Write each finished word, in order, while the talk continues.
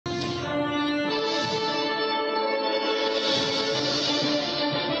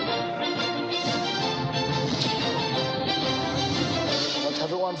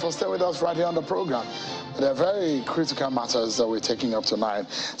everyone, for staying with us right here on the program. There are very critical matters that we're taking up tonight,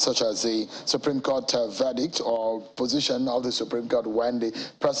 such as the Supreme Court verdict or position of the Supreme Court when the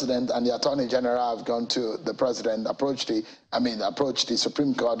President and the Attorney General have gone to the President, approached the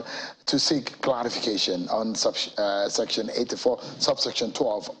Supreme Court to seek clarification on Section 84, subsection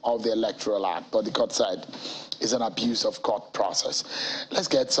 12 of the Electoral Act. But the court said it's an abuse of court process. Let's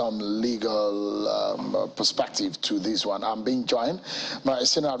get some legal perspective to this one. I'm being joined by a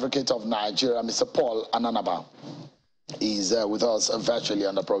senior advocate of Nigeria, Mr. Paul Ananaba. Is with us virtually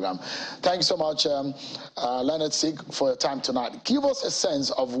on the program. Thank you so much, Leonard Sig, for your time tonight. Give us a sense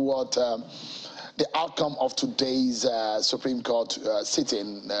of what the outcome of today's Supreme Court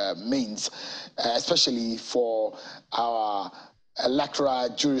sitting means, especially for our electoral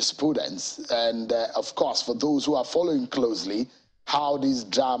jurisprudence, and of course, for those who are following closely how this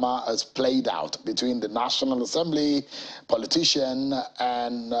drama has played out between the National Assembly, politician,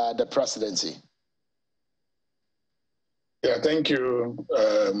 and the presidency. Yeah, thank you,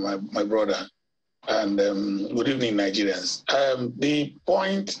 my brother, and good evening, Nigerians. The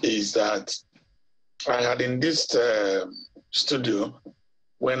point is that I had in this studio,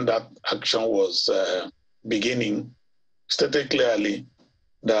 when that action was beginning, stated clearly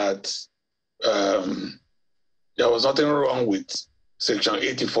that there was nothing wrong with Section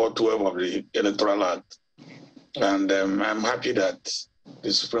 84.12 of the Electoral Act. And I'm happy that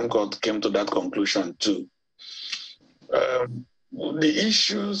the Supreme Court came to that conclusion too. The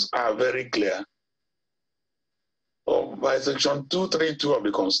issues are very clear. By Section 232 of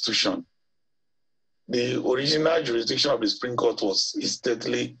the Constitution, the original jurisdiction of the Supreme Court was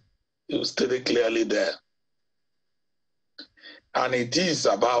stated clearly there. And it is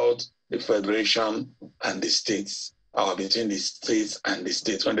about the federation and the states, or between the states and the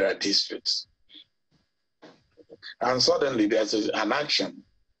states when there are disputes. And suddenly there's an action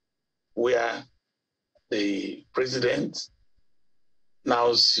where the president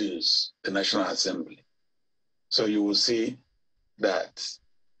now sues the National Assembly. So you will see that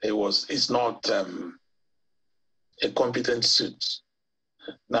it's not a competent suit.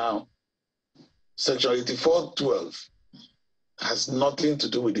 Now, Section 84.12 has nothing to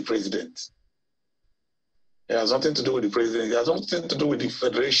do with the president. It has nothing to do with the president. It has nothing to do with the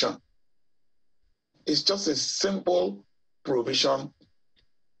federation. It's just a simple provision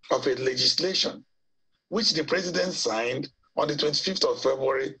of a legislation which the president signed on the 25th of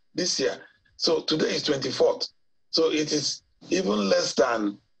February this year. So today is 24th. So it is even less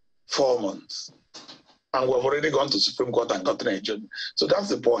than 4 months. And we've already gone to Supreme Court and gotten a judgment. So that's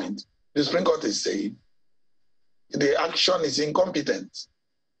the point. The Supreme Court is saying the action is incompetent.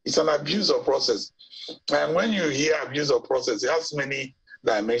 It's an abuse of process. And when you hear abuse of process, it has many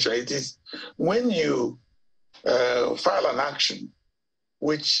dimensions. It is when you file an action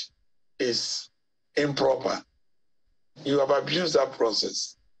which is improper, you have abused that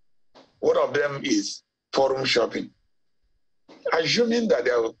process. One of them is forum shopping. Assuming that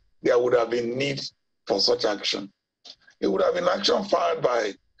there would have been need for such action, it would have been action filed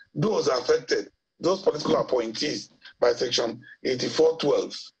by those affected, those political appointees by Section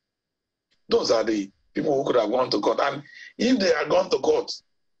 84.12. Those are the people who could have gone to court. And if they had gone to court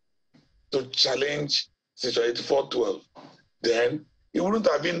to challenge Section 84.12, then it wouldn't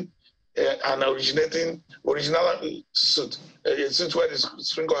have been an original suit, a suit where the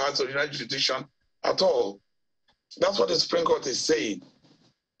Supreme Court has original jurisdiction at all. That's what the Supreme Court is saying.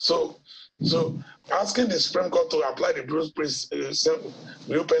 So asking the Supreme Court to apply the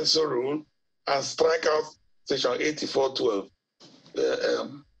blue pencil rule and strike out Section 84.12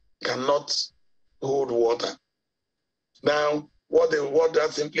 cannot hold water. Now, what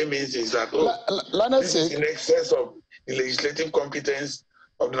that simply means is that this is in excess of the legislative competence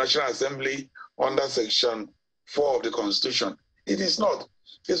of the National Assembly under Section 4 of the Constitution. It is not.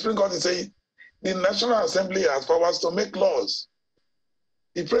 The Supreme Court is saying the National Assembly has powers to make laws.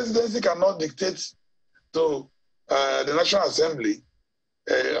 The presidency cannot dictate to the National Assembly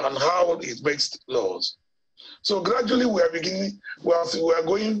on how it makes laws. So gradually we are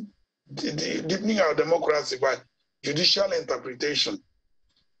going deepening our democracy by judicial interpretation,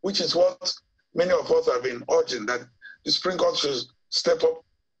 which is what many of us have been urging, that the Supreme Court should step up,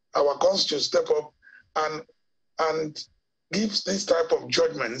 our courts should step up and give this type of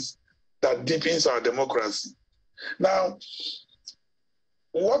judgments that deepens our democracy. Now,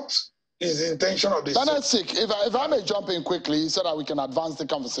 what is the intention of this? If I may jump in quickly so that we can advance the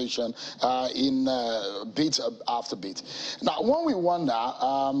conversation in bit after bit. Now, when we wonder,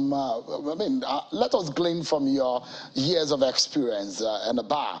 let us glean from your years of experience in the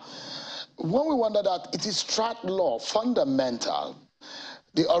bar. When we wonder that it is strat law fundamental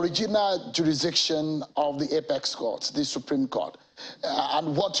the original jurisdiction of the apex court, the Supreme Court,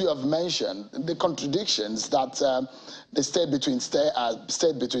 and what you have mentioned, the contradictions that the state between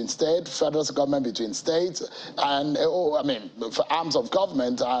state, federal government between states, and for arms of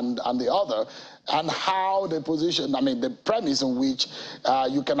government and the other, and how the position, the premise in which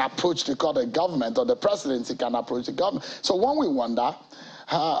you can approach the court of government, or the presidency can approach the government. So one we wonder,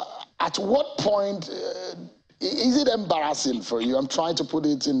 at what point is it embarrassing for you? I'm trying to put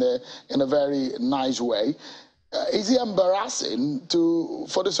it in a very nice way. Is it embarrassing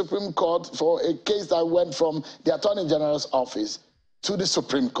for the Supreme Court for a case that went from the Attorney General's office to the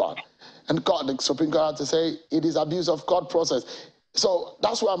Supreme Court? And the Supreme Court had to say it is abuse of court process. So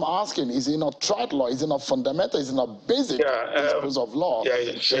that's why I'm asking, is it not tried law? Is it not fundamental? Is it not basic principles of law?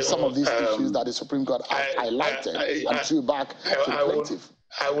 Some of these issues that the Supreme Court highlighted and threw back to the plaintiff.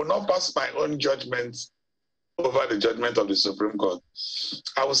 I will not pass my own judgment over the judgment of the Supreme Court.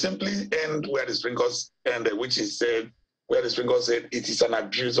 I will simply end where the Supreme Court ended, which is where the Supreme Court said it is an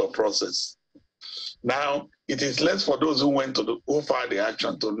abuse of process. Now, it is less for those who filed the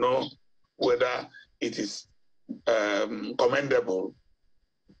action to know whether it is commendable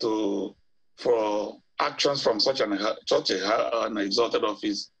for actions from such an exalted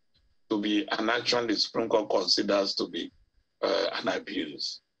office to be an action the Supreme Court considers to be an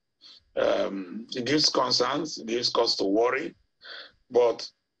abuse. It gives concerns, it gives cause to worry, but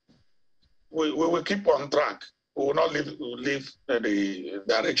we will keep on track. We will not leave the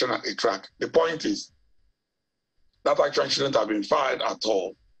direction at a track. The point is that action shouldn't have been filed at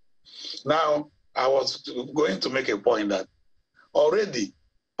all. Now, I was going to make a point that already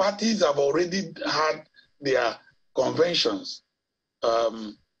parties have already had their conventions,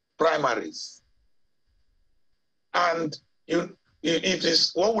 primaries, and it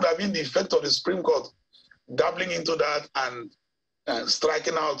is what would have been the effect of the Supreme Court dabbling into that and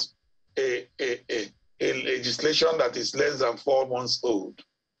striking out a legislation that is less than 4 months old.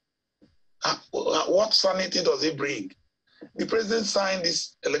 What sanity does it bring? The president signed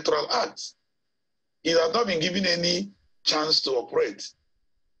this Electoral Act. It has not been given any chance to operate.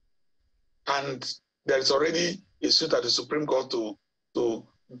 And there is already a suit at the Supreme Court to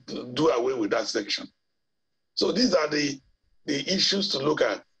do away with that section. So these are the issues to look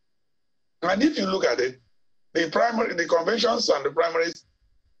at. And if you look at it, the conventions and the primaries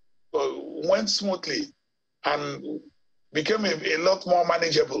went smoothly and became a lot more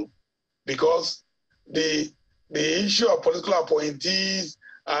manageable because the issue of political appointees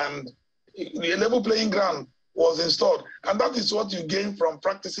and the level playing ground was installed. And that is what you gain from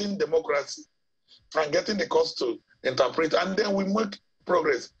practicing democracy and getting the courts to interpret. And then we make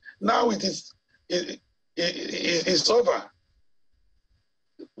progress. Now it's over.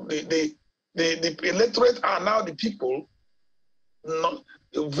 The electorate are now the people not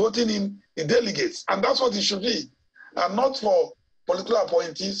voting in the delegates. And that's what it should be. And not for political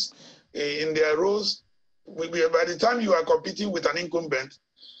appointees in their roles. By the time you are competing with an incumbent,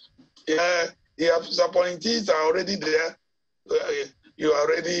 the appointees are already there, you are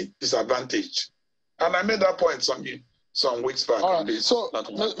already disadvantaged. And I made that point some weeks back. All right. So,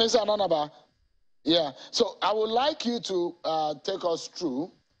 Mr. Ananaba, so I would like you to take us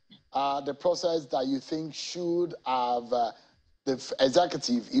through the process that you think should have the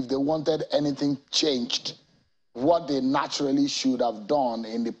executive, if they wanted anything changed, what they naturally should have done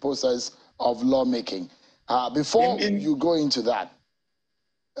in the process of lawmaking. Before you go into that,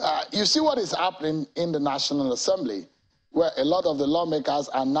 you see what is happening in the National Assembly, where a lot of the lawmakers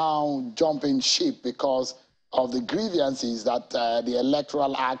are now jumping ship because of the grievances that the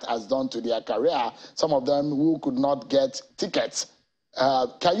Electoral Act has done to their career, some of them who could not get tickets.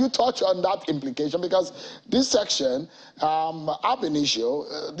 Can you touch on that implication? Because this section, ab initio,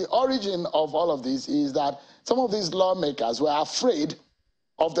 the origin of all of this is that some of these lawmakers were afraid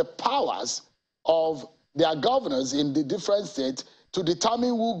of the powers of their governors in the different states to determine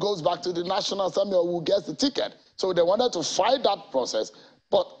who goes back to the National Assembly or who gets the ticket. So they wanted to fight that process,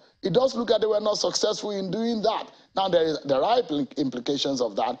 but it does look like they were not successful in doing that. Now there are implications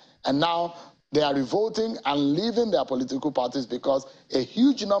of that, and now they are revolting and leaving their political parties because a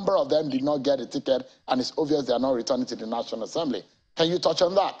huge number of them did not get a ticket, and it's obvious they are not returning to the National Assembly. Can you touch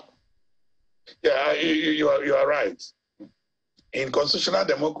on that? Yeah, you are right. In constitutional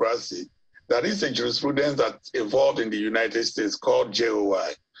democracy, there is a jurisprudence that evolved in the United States called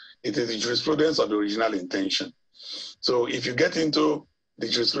JOI. It is the jurisprudence of the original intention. So if you get into the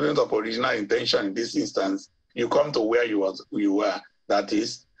jurisprudence of original intention in this instance, you come to where you were. That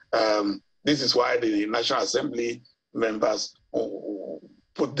is, this is why the National Assembly members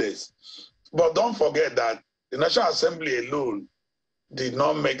put this. But don't forget that the National Assembly alone did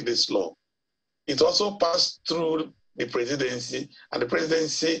not make this law. It also passed through the presidency, and the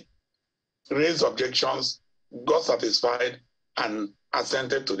presidency raised objections, got satisfied, and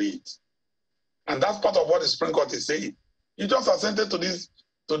assented to it. And that's part of what the Supreme Court is saying. You just assented to this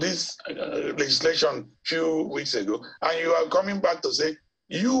legislation a few weeks ago, and you are coming back to say,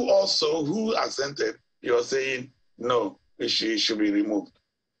 you also who assented, you're saying, no, it should be removed.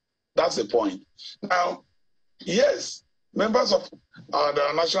 That's the point. Now, yes, members of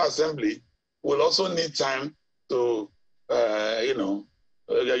the National Assembly will also need time to, I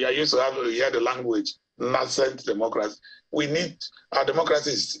used to hear the language, nascent democracy. Our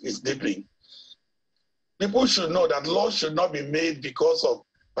democracy is deepening. People should know that laws should not be made because of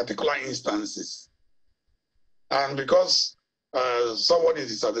particular instances. And because someone is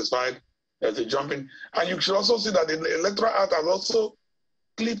dissatisfied, there's a jumping. And you should also see that the Electoral Act has also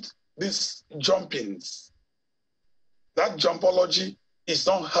clipped these jumpings. That jumpology is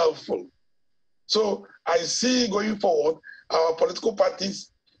not helpful. So I see going forward, our political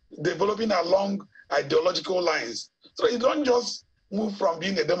parties developing along ideological lines. So you don't just move from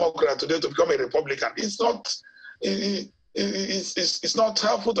being a Democrat today to become a Republican. It's not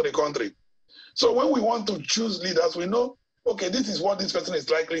helpful to the country. So when we want to choose leaders, we know, okay, this is what this person is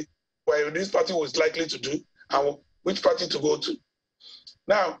likely, where this party was likely to do, and which party to go to.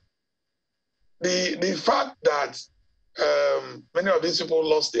 Now, the fact that many of these people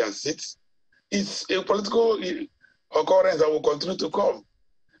lost their seats is a political occurrence that will continue to come.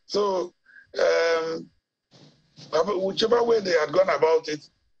 So, whichever way they had gone about it,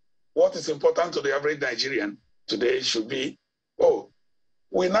 what is important to the average Nigerian today should be,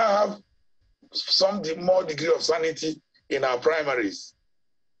 we now have some more degree of sanity in our primaries.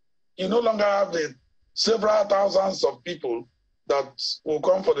 You no longer have the several thousands of people that will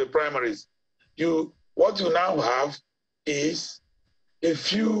come for the primaries. What you now have is a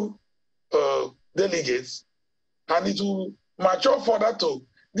few delegates, and it will mature further to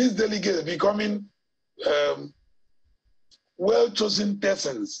these delegates becoming well-chosen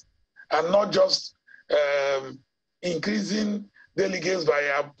persons, and not just increasing delegates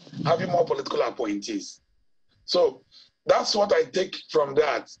by having more political appointees. So that's what I take from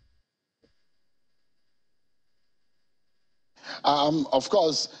that. Of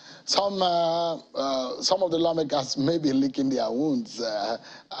course, some of the lawmakers may be licking their wounds, to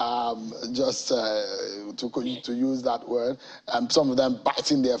use that word. Some of them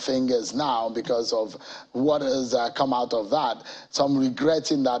biting their fingers now because of what has come out of that. Some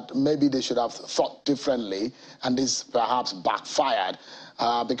regretting that maybe they should have thought differently, and this perhaps backfired.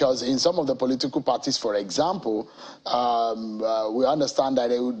 Because in some of the political parties, for example, we understand that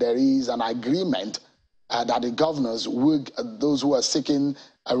there is an agreement that the governors, those who are seeking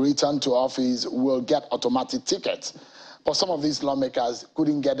a return to office, will get automatic tickets. But some of these lawmakers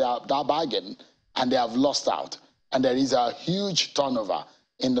couldn't get that bargain, and they have lost out. And there is a huge turnover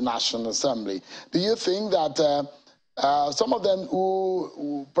in the National Assembly. Do you think that some of them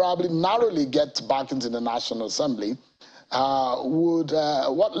who probably narrowly get back into the National Assembly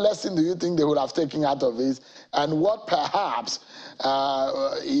what lesson do you think they would have taken out of this? And what perhaps,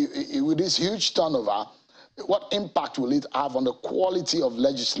 with this huge turnover, what impact will it have on the quality of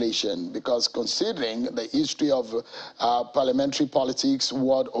legislation? Because considering the history of parliamentary politics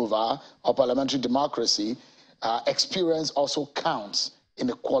world over, or parliamentary democracy, experience also counts in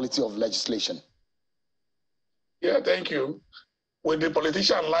the quality of legislation. Yeah, thank you. Will the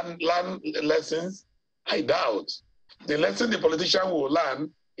politician learn lessons? I doubt. The lesson the politician will learn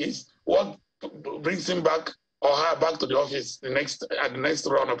is what brings him back or her back to the office at the next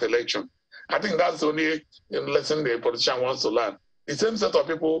round of election. I think that's the only lesson the politician wants to learn. The same set of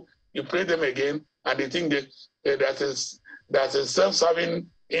people, you play them again, and they think that's a self-serving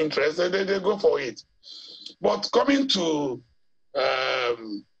interest, they go for it. But coming to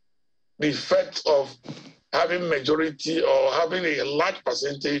the effect of having majority or having a large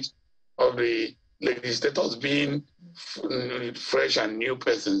percentage of the legislators being fresh and new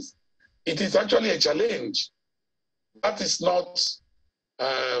persons, it is actually a challenge. That is not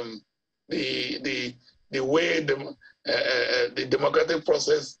the way the democratic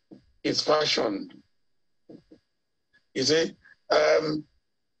process is fashioned. You see, you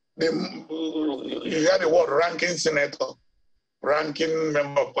hear the word ranking senator, ranking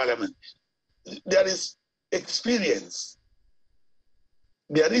member of parliament. There is experience.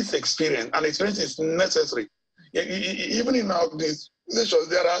 There is experience, and experience is necessary. Even in our organizations,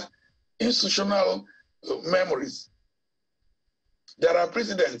 there are institutional memories. There are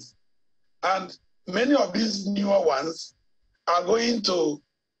precedents. And many of these newer ones are going to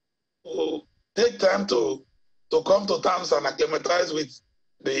take time to to come to terms and acclimatize with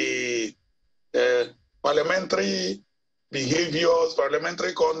the parliamentary behaviors,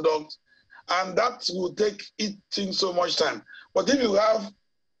 parliamentary conduct, and that will take it in so much time. But if you have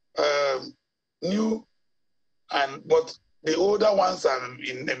new but the older ones are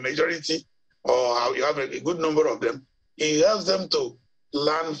in the majority, or you have a good number of them, it helps them to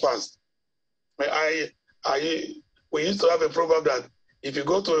learn fast. We used to have a proverb that if you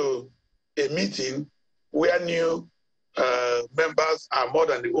go to a meeting where new members are more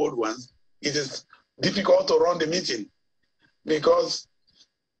than the old ones, it is difficult to run the meeting because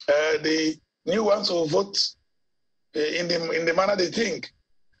the new ones will vote in the manner they think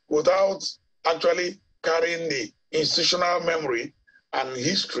without actually carrying the institutional memory and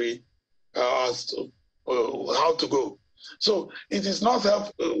history as to how to go. So it is not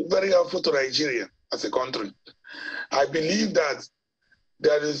very helpful to Nigeria as a country. I believe that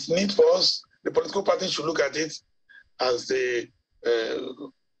there is need for us, the political parties should look at it as they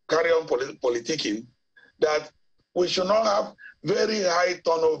carry on politicking, that we should not have very high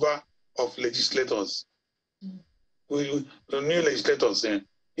turnover of legislators. New legislators, it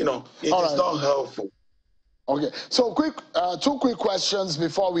is not helpful. Okay, so two quick questions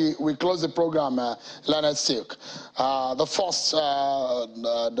before we close the program, Leonard Silk. The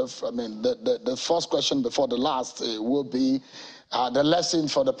first question before the last will be the lesson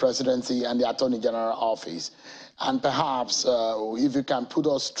for the presidency and the Attorney General office, and perhaps if you can put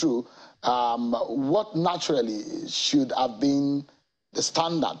us through what naturally should have been the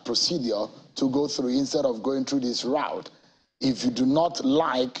standard procedure to go through instead of going through this route. If you do not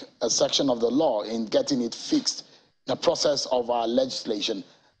like a section of the law in getting it fixed, the process of our legislation,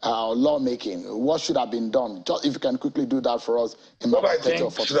 lawmaking, what should have been done? Just if you can quickly do that for us. What I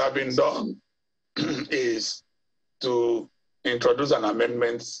think should have been done is to introduce an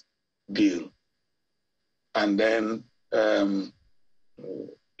amendments bill, and then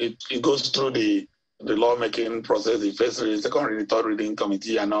it goes through the lawmaking process, the first reading, second reading, third reading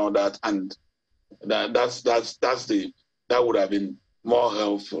committee, and all that, and that would have been more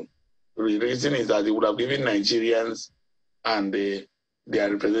helpful. The reason is that it would have given Nigerians and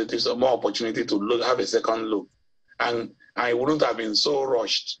their representatives more opportunity to have a second look. And it wouldn't have been so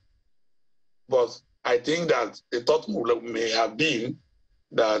rushed. But I think that the thought may have been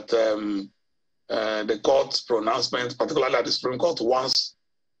that the court's pronouncement, particularly at the Supreme Court, once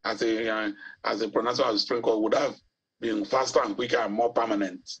as a pronouncement of the Supreme Court, would have been faster and quicker and more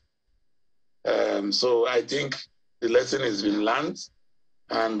permanent. So I think the lesson has been learned,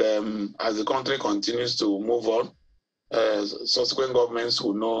 and as the country continues to move on, subsequent governments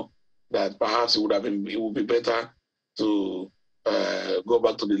will know that perhaps it would be better to go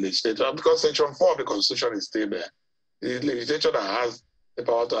back to the legislature, because Section 4 of the Constitution is still there. The legislature that has the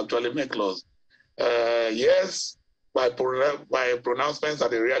power to actually make laws. Yes, by pronouncements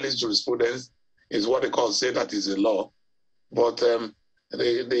and the realist jurisprudence is what they say that is a law, but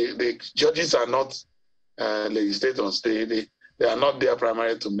the judges are not legislators. They are not there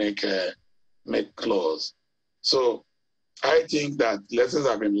primarily to make laws. So I think that lessons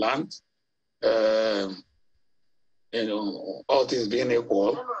have been learned. All things being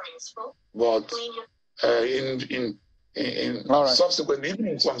equal, but in subsequent, even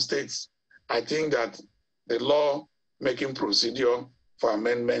in some states, I think that the law making procedure for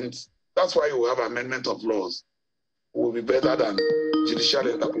amendments, that's why you have amendment of laws, will be better than judicial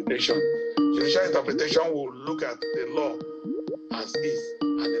interpretation. Judicial interpretation will look at the law as is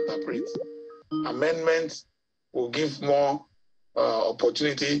and interpret. Amendments will give more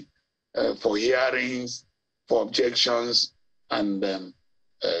opportunity for hearings, for objections, and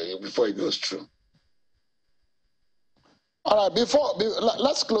before it goes through. All right,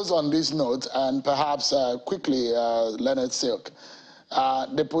 let's close on this note, and perhaps quickly, Leonard Silk.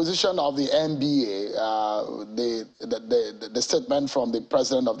 The position of the NBA, the statement from the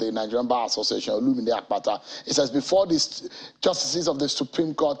president of the Nigerian Bar Association, Olumide Akpata, it says before these justices of the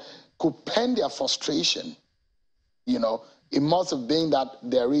Supreme Court could pen their frustration, it must have been that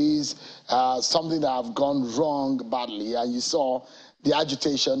there is something that have gone wrong badly, and you saw the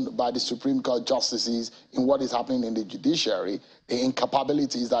agitation by the Supreme Court justices in what is happening in the judiciary, the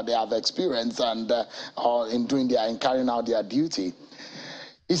incapabilities that they have experienced and in carrying out their duty.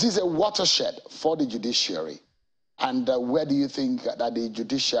 Is this a watershed for the judiciary? And where do you think that the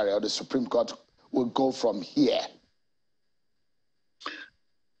judiciary or the Supreme Court will go from here?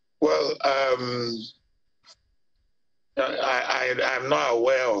 Well, I'm not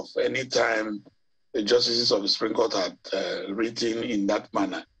aware of any time the justices of the Supreme Court had written in that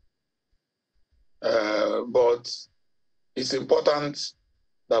manner. But it's important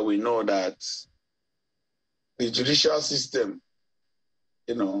that we know that the judicial system,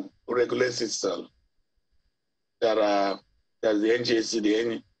 regulates itself. There's the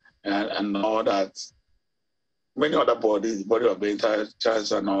NJC, and all that. Many other bodies, body of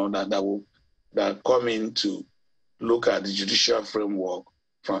interest and all that that come in to look at the judicial framework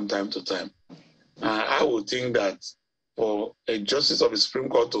from time to time. I would think that for a justice of the Supreme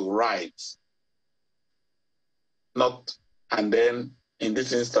Court to write, and then in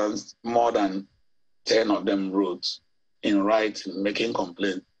this instance, more than 10 of them wrote in writing, making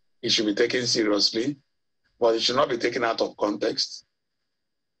complaint, it should be taken seriously, but it should not be taken out of context.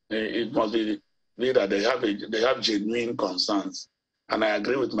 It must be that they have genuine concerns. And I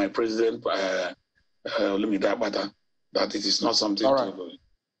agree with my president, Olumide, that it is not something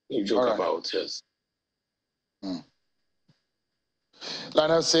to joke about, yes.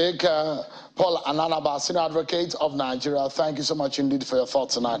 Lionel Sake, Paul Ananaba, Senior Advocate of Nigeria, thank you so much indeed for your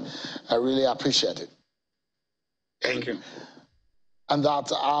thoughts tonight. I really appreciate it. Thank you. And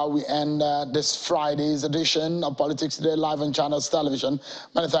that's how we end this Friday's edition of Politics Today live on Channels Television.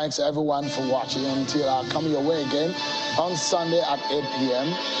 Many thanks to everyone for watching. Until I come your way again on Sunday at 8 p.m.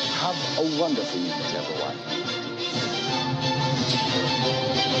 Have a wonderful evening, everyone.